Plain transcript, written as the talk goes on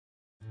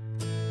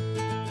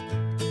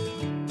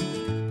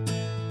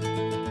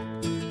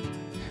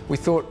we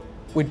thought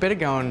we'd better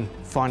go and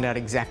find out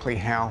exactly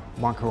how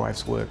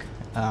microwaves work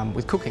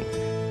with cooking.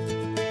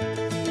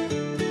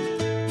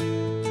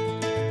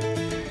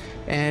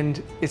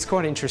 And it's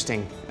quite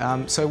interesting.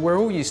 So we're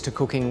all used to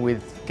cooking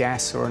with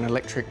gas or an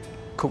electric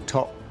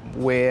cooktop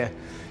where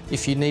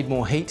if you need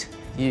more heat,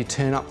 you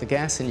turn up the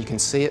gas and you can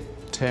see it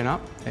turn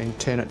up and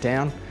turn it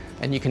down,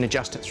 and you can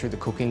adjust it through the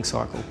cooking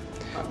cycle.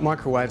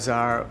 Microwaves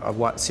are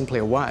simply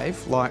a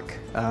wave, like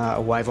a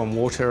wave on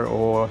water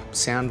or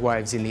sound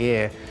waves in the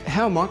air.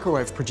 How a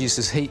microwave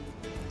produces heat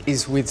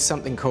is with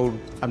something called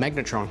a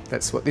magnetron.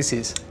 That's what this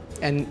is.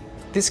 And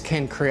this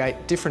can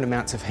create different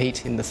amounts of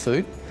heat in the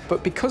food.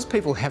 But because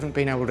people haven't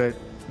been able to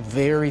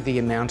vary the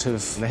amount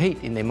of the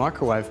heat in their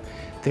microwave,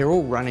 they're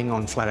all running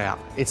on flat out.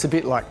 It's a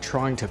bit like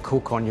trying to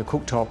cook on your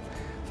cooktop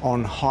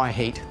on high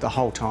heat the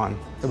whole time.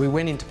 So we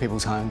went into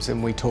people's homes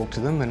and we talked to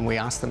them and we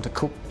asked them to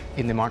cook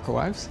in their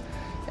microwaves.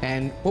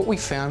 And what we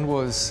found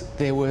was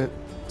there were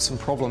some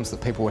problems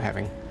that people were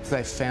having.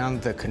 They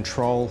found the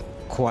control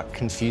quite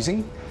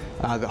confusing.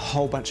 The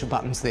whole bunch of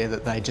buttons there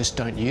that they just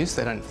don't use,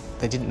 they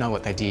didn't know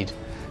what they did.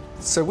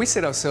 So we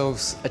set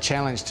ourselves a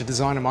challenge to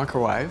design a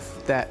microwave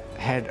that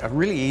had a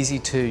really easy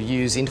to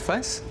use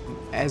interface,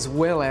 as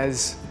well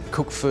as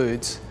cook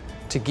foods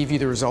to give you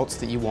the results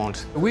that you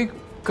want. We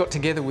got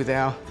together with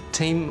our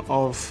team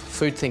of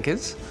food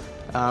thinkers,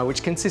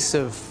 which consists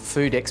of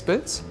food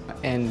experts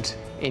and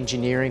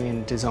engineering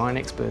and design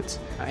experts.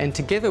 And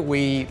together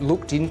we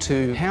looked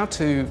into how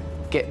to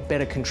get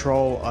better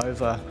control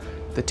over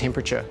the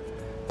temperature,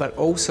 but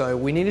also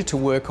we needed to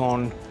work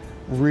on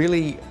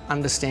really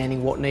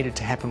understanding what needed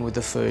to happen with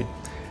the food.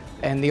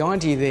 And the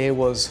idea there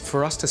was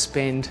for us to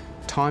spend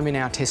time in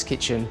our test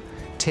kitchen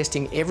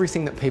testing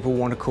everything that people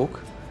want to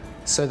cook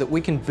so that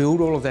we can build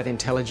all of that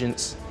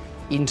intelligence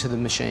into the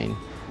machine.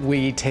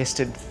 We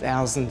tested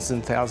thousands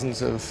and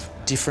thousands of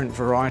different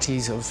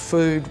varieties of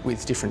food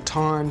with different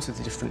times,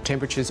 with different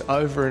temperatures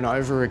over and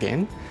over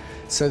again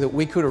so that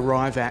we could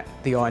arrive at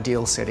the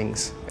ideal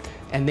settings.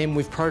 And then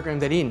we've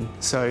programmed that in,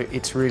 so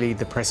it's really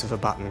the press of a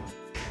button.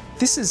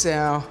 This is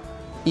our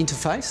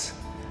interface.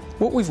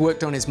 What we've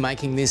worked on is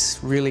making this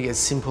really as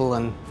simple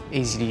and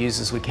easy to use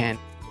as we can.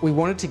 We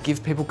wanted to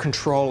give people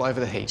control over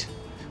the heat.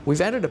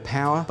 We've added a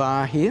power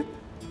bar here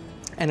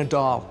and a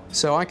dial.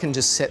 So I can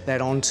just set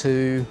that on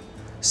to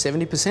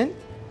 70%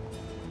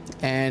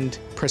 and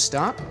press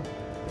start,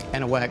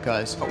 and away it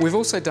goes. We've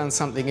also done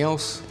something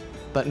else,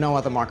 but no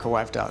other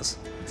microwave does.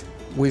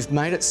 We've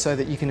made it so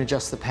that you can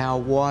adjust the power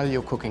while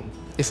you're cooking.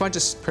 If I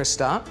just press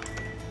start,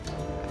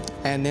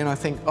 and then I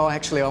think, oh,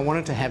 actually I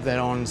wanted to have that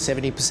on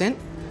 70%,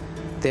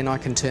 then I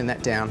can turn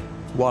that down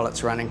while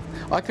it's running.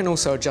 I can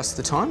also adjust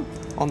the time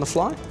on the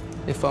fly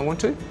if I want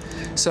to.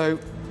 So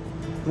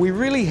we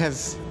really have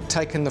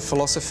taken the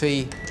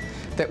philosophy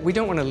that we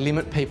don't want to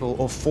limit people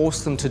or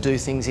force them to do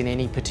things in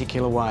any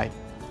particular way.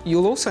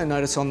 You'll also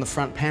notice on the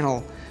front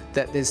panel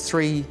that there's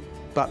 3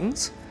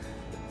 buttons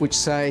which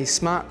say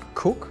Smart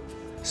Cook,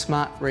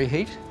 Smart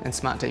Reheat and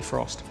Smart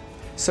Defrost.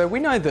 So we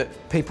know that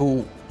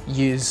people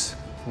use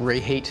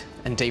reheat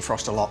and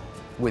defrost a lot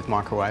with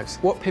microwaves.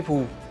 What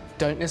people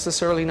don't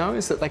necessarily know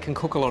is that they can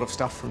cook a lot of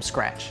stuff from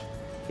scratch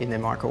in their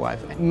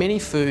microwave. Many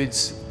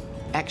foods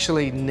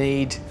actually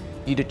need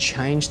you to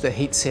change the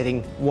heat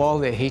setting while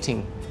they're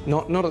heating,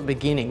 not at the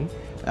beginning,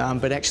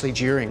 but actually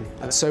during.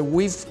 So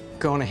we've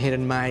gone ahead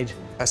and made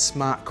a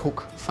Smart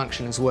Cook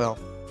function as well.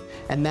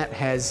 And that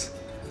has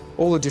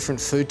all the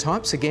different food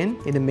types, again,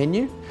 in a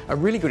menu. A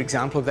really good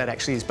example of that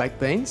actually is baked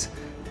beans.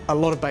 A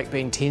lot of baked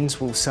bean tins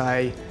will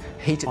say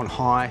heat on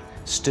high,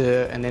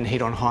 stir, and then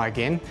heat on high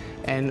again.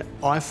 And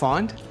I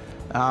find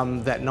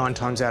that 9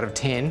 times out of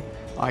 10,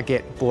 I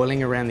get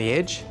boiling around the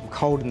edge,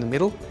 cold in the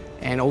middle,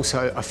 and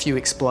also a few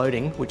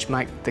exploding, which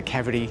make the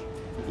cavity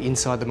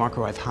inside the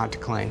microwave hard to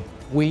clean.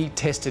 We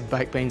tested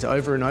baked beans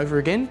over and over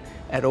again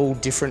at all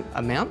different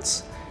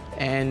amounts,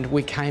 and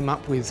we came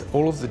up with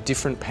all of the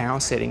different power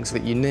settings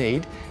that you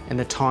need and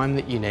the time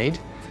that you need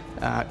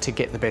to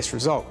get the best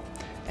result.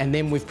 And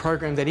then we've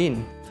programmed that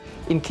in.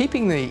 In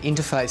keeping the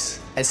interface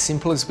as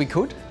simple as we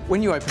could,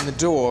 when you open the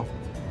door,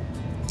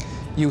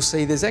 you'll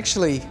see there's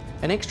actually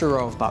an extra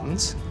row of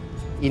buttons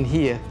in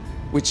here,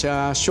 which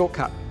are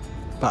shortcut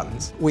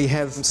buttons. We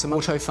have some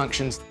auto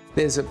functions.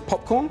 There's a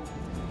popcorn.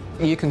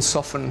 You can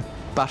soften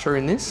butter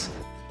in this.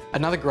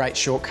 Another great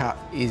shortcut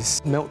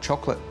is melt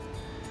chocolate.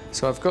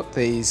 So I've got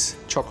these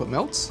chocolate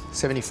melts,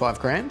 75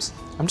 grams.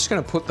 I'm just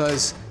going to put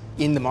those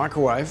in the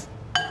microwave,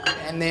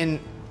 and then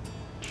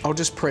I'll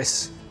just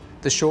press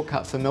the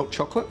shortcut for melt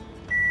chocolate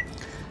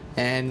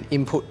and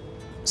input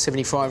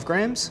 75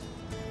 grams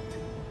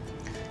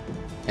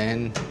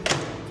and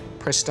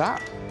press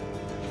start.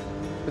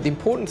 But the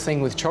important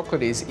thing with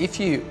chocolate is if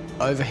you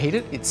overheat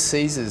it, it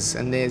seizes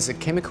and there's a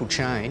chemical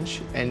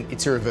change and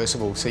it's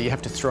irreversible, so you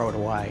have to throw it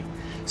away.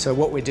 So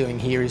what we're doing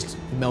here is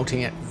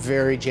melting it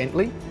very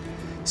gently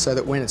so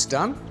that when it's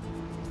done,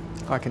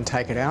 I can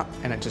take it out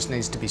and it just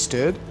needs to be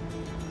stirred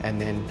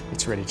and then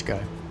it's ready to go.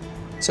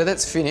 So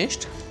that's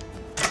finished,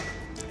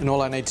 and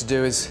all I need to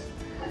do is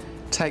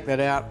take that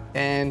out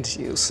and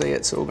you'll see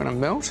it's all going to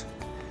melt.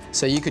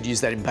 So you could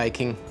use that in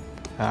baking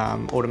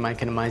or to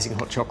make an amazing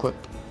hot chocolate.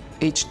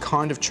 Each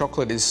kind of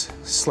chocolate is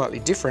slightly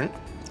different.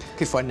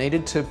 If I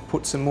needed to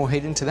put some more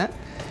heat into that,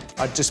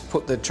 I'd just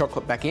put the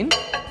chocolate back in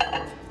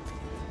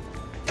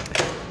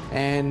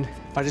and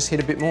I just hit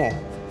a bit more.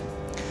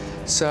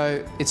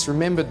 So it's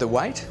remembered the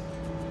weight,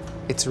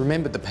 it's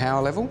remembered the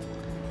power level,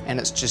 and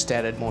it's just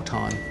added more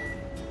time.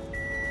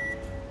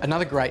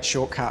 Another great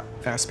shortcut,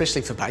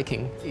 especially for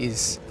baking,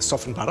 is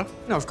softened butter.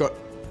 Now I've got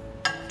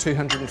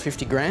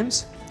 250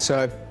 grams,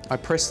 so I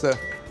press the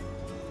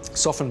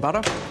softened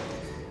butter,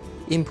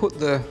 input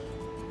the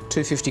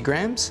 250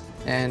 grams,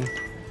 and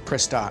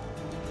press start.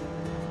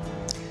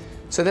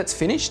 So that's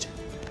finished,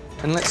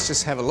 and let's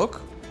just have a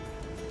look.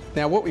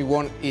 Now what we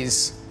want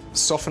is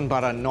softened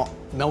butter, not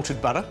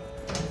melted butter,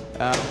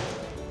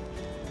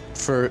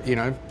 for, you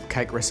know,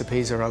 cake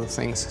recipes or other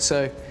things.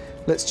 So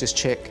let's just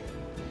check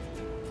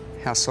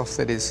how soft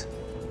that is.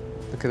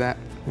 Look at that.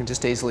 I can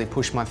just easily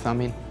push my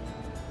thumb in.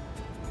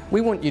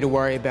 We want you to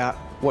worry about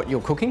what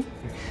you're cooking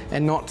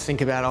and not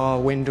think about, oh,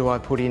 when do I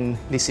put in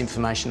this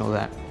information or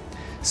that.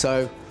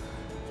 So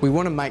we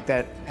want to make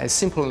that as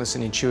simple and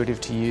intuitive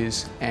to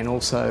use, and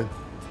also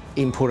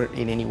input it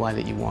in any way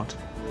that you want.